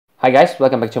Hi guys,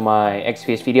 welcome back to my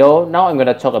XPS video. Now I'm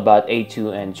gonna talk about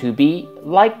A2 and 2B.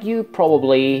 Like you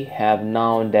probably have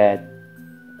known that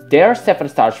their 7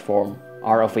 stars form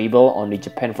are available on the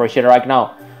Japan version right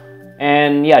now.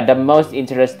 And yeah, the most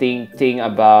interesting thing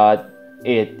about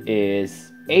it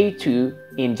is A2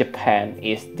 in Japan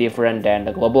is different than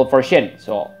the global version.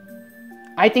 So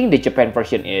I think the Japan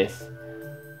version is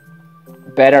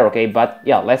better, okay? But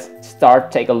yeah, let's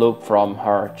take a look from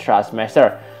her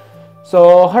Thrustmaster.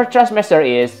 So her Thrustmaster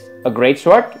is a great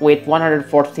sword with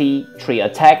 143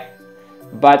 attack,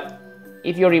 but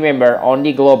if you remember on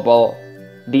the global,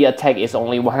 the attack is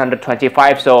only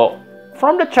 125. So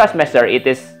from the Thrustmaster, it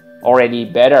is already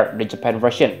better, the Japan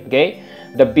version, okay?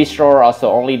 The Beast Roar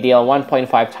also only deal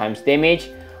 1.5 times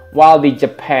damage, while the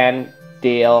Japan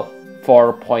deal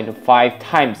 4.5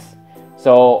 times.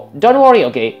 So don't worry,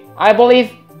 okay? I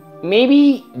believe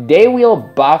maybe they will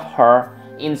buff her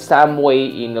in some way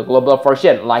in the global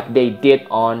version like they did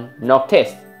on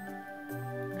Noctis.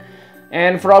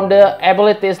 And from the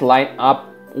abilities lineup,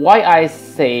 why I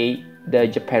say the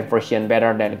Japan version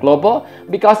better than global,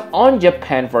 because on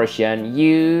Japan version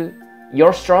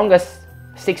your strongest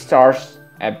 6 stars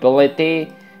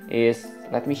ability is,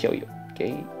 let me show you,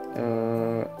 okay,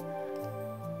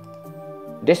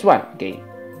 this one, okay,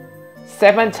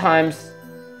 7 times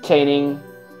chaining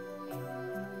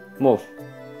move.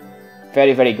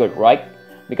 Very good, right?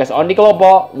 Because on the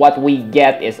global, what we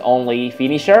get is only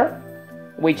finisher,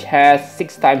 which has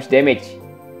 6 times damage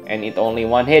and it only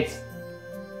 1 hits.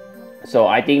 So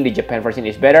I think the Japan version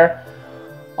is better.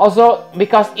 Also,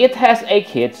 because it has 8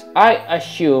 hits, I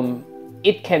assume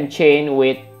it can chain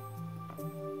with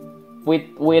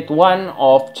 1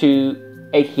 of 2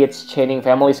 8 hits chaining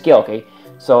family skill, okay?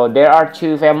 So there are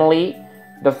 2 family.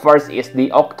 The first is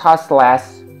the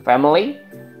Octa/ family.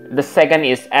 The second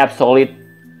is Absolute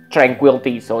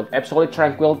Tranquility. So Absolute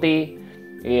Tranquility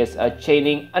is a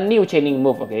new chaining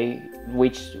move, okay,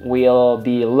 which will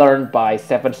be learned by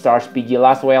 7 stars PG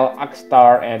Laswell,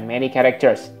 Akstar, and many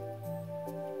characters.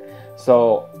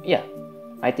 So yeah,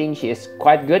 I think she is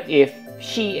quite good if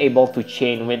she able to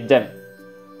chain with them,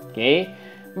 okay.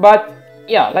 But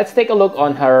yeah, let's take a look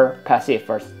on her passive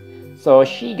first. So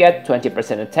she get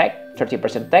 20% attack,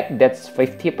 30% attack, that's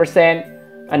 50%.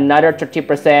 Another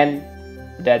 30%,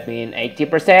 that means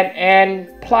 80%, and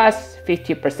plus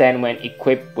 50% when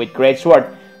equipped with Great Sword.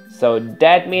 So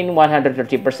that means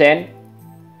 130%.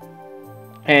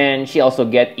 And she also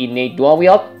get innate dual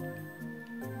wield,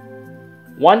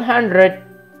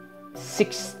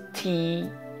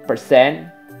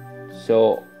 160%.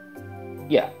 So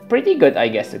yeah, pretty good, I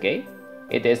guess, okay.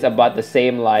 It is about the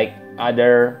same like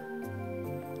other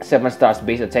 7 stars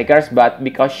base attackers, but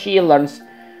because she learns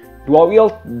dual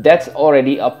wield, that's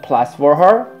already a plus for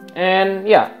her. And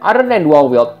yeah, other than dual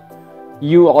wield,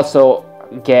 you also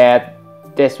get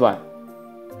this one,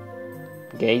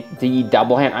 okay, the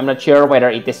double hand. I'm not sure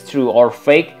whether it is true or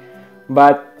fake,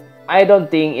 but I don't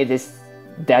think it is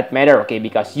that matter, okay,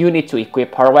 because you need to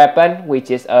equip her weapon, which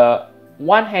is a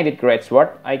one-handed great sword,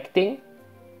 I think.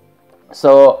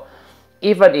 So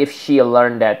even if she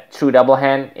learned that through double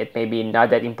hand, it may be not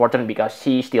that important because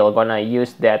she's still gonna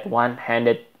use that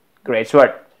one-handed Great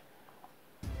Sword.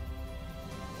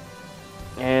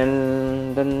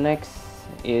 And the next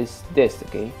is this,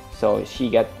 okay. So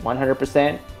she got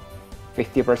 100%,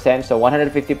 50%, so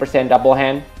 150% double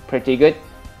hand, pretty good,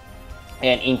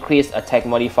 and increased attack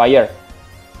modifier.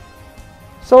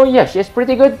 So yeah, she's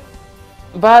pretty good,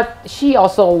 but she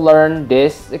also learned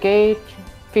this, okay,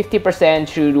 50%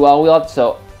 through dual wield.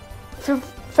 So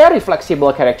very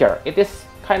flexible character. It is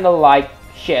kind of like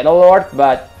Shadow Lord,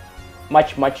 but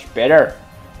much better.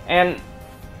 And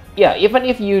yeah, even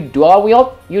if you dual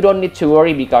wield, you don't need to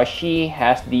worry because she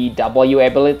has the W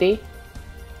ability,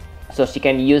 so she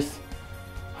can use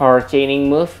her chaining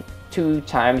move 2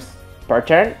 times per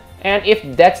turn. And if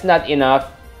that's not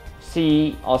enough,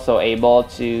 she also able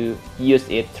to use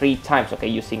it 3 times, okay,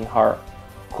 using her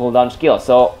cooldown skill.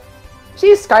 So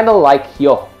she's kind of like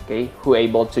Hyo, okay, who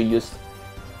able to use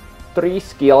 3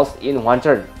 skills in 1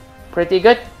 turn. Pretty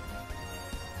good.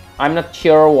 I'm not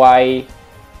sure why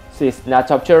she's not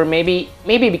top tier. Maybe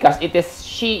because it is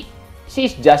she's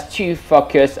just too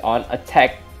focused on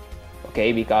attack,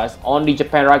 okay, because on the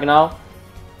Japan right now,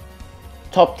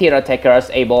 top tier attackers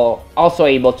also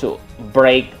able to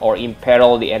break or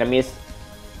imperil the enemies.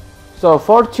 So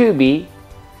for 2B,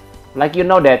 like you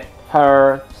know that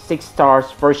her 6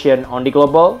 stars version on the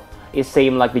global is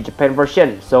same like the Japan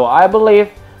version. So I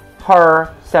believe her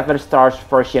 7 stars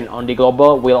version on the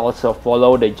global will also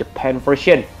follow the Japan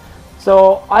version.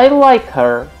 So I like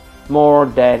her more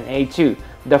than A2.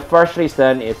 The first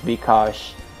reason is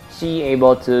because she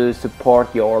able to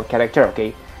support your character,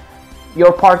 okay,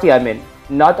 your party, I mean,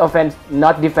 not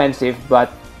defensive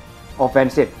but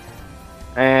offensive.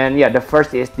 And yeah, the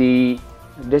first is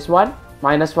this one,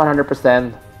 minus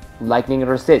 100% lightning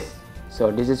resist. So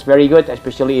this is very good,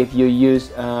 especially if you use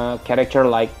a character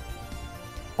like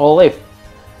Olive,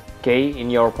 okay, in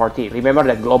your party. Remember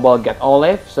that global get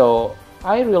Olive, so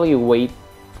I really wait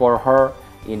for her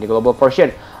in the global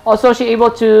version. Also, she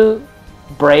able to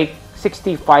break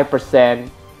 65%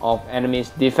 of enemy's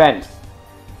defense.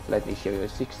 Let me show you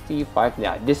 65.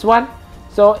 Yeah, this one.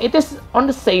 So it is on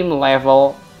the same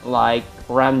level like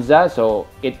Ramza, so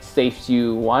it saves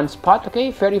you one spot.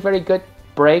 Okay, very good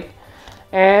break.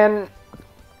 And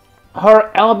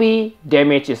her LB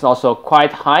damage is also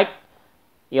quite high,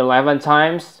 11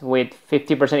 times with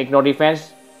 50% ignore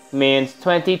defense, means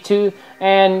 22.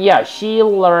 And yeah, she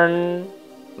learned,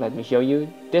 let me show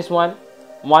you this one,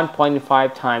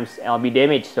 1.5 times LB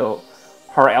damage. So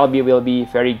her LB will be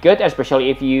very good, especially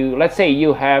if you, let's say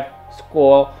you have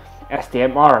Squall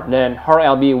STMR, then her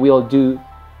LB will do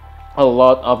a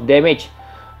lot of damage.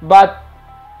 But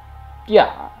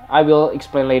yeah, I will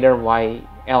explain later why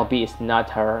LB is not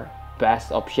her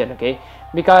best option, okay?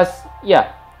 Because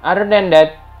yeah, other than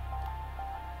that,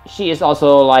 she is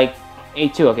also like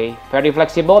A2, okay? Very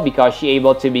flexible because she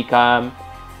able to become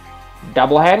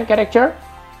double hand character,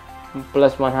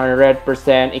 plus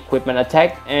 100% equipment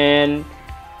attack, and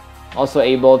also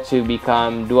able to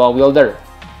become dual wielder.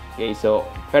 Okay, so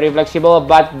very flexible,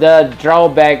 but the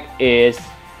drawback is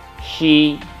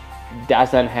she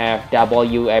doesn't have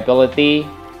W ability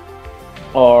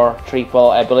or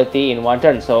triple ability in one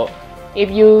turn. So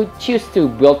if you choose to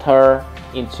build her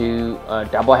into a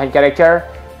double hand character,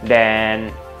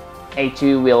 then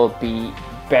A2 will be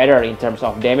better in terms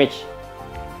of damage.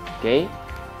 Okay,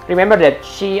 remember that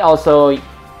she also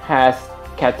has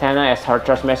Katana as her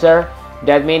thrust measure.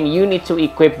 That means you need to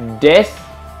equip this,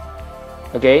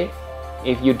 okay,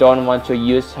 if you don't want to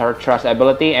use her thrust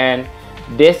ability. And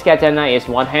this Katana is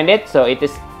one-handed, so it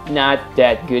is not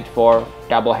that good for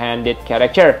double-handed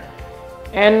character.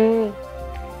 And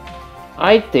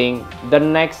I think the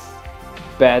next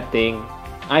bad thing,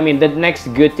 I mean the next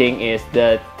good thing, is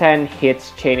the 10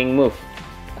 hits chaining move.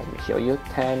 Let me show you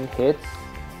 10 hits.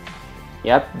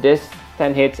 Yep, this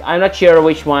 10 hits. I'm not sure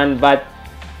which one, but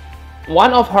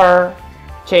one of her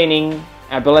chaining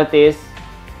abilities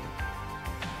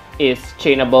is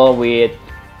chainable with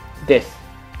this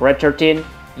Red 13,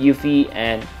 Yuffie,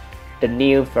 and the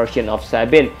new version of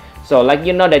Sabin. So like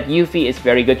you know that Yuffie is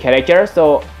very good character,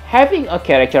 so having a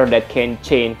character that can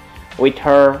chain with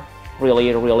her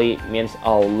really means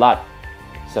a lot.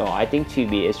 So I think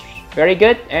 2B is very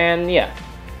good. And yeah,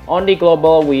 on the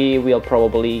global we will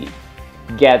probably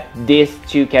get these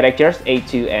two characters,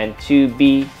 A2 and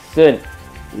 2B, soon.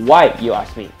 Why, you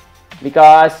ask me?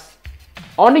 Because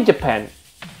on the Japan,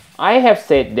 I have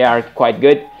said they are quite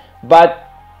good, but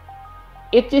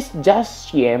it is just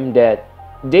shame that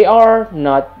they are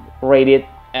not rated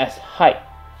as high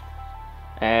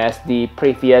as the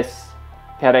previous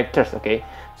characters, okay?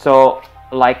 So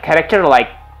like character like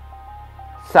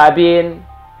Sabin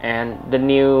and the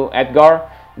new Edgar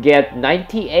get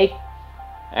 98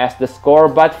 as the score,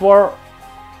 but for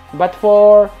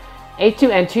A2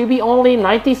 and 2B only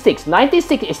 96.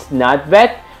 96 is not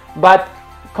bad, but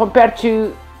compared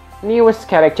to newest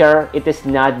character, it is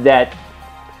not that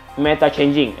meta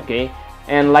changing, okay?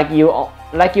 And like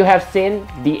you have seen,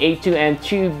 the A2 and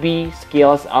 2B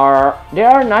skills are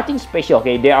nothing special,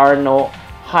 okay? There are no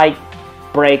high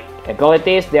break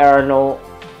abilities,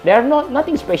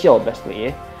 nothing special basically,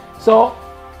 eh? So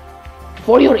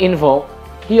for your info,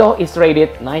 Hyo is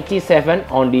rated 97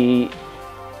 on the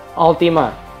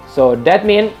Ultima, so that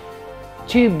means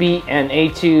 2B and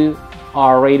A2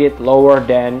 are rated lower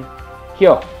than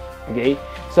Hyo, okay?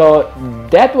 So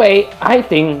that way I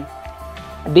think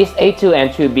this A2 and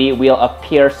 2B will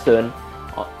appear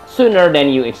sooner than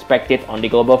you expected on the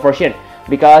global version,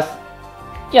 because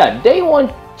yeah, they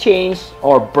won't change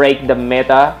or break the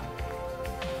meta,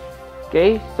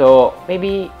 okay? So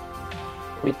maybe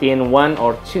within 1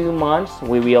 or 2 months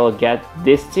we will get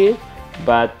these two,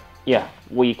 but yeah,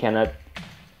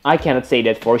 I cannot say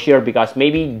that for sure, because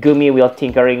maybe Gumi will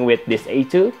tinkering with this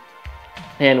A2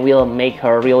 and will make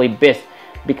her really best,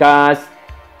 because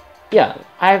yeah,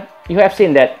 you have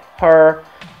seen that her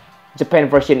Japan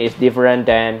version is different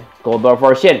than global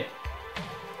version.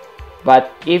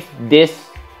 But if these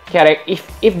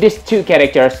two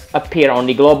characters appear on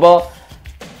the global,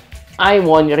 I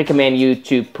won't recommend you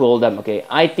to pull them, okay?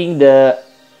 I think the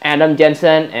Adam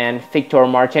Jensen and Viktor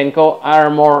Marchenko are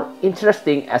more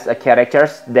interesting as a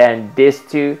characters than these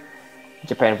two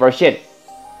Japan version.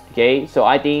 Okay, so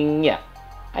I think, yeah,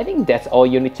 I think that's all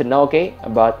you need to know, okay,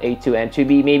 about A2 and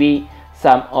 2B. Maybe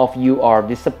some of you are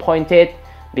disappointed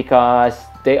because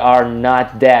they are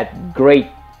not that great,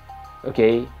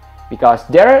 okay, because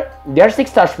their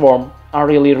 6-star form are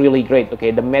really great,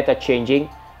 okay. The meta changing,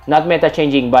 not meta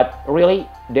changing, but really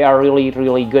they are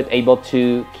really good, able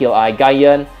to kill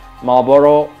Gaian,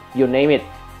 Malboro, you name it,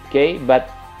 okay. But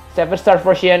 7-star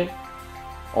version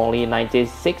only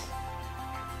 96.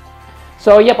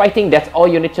 So yep, I think that's all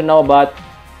you need to know about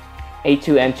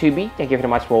A2 and 2B. Thank you very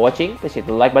much for watching. Please hit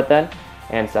the like button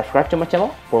and subscribe to my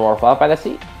channel for more Final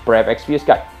Fantasy Brave Exvius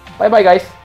guide. Bye bye guys.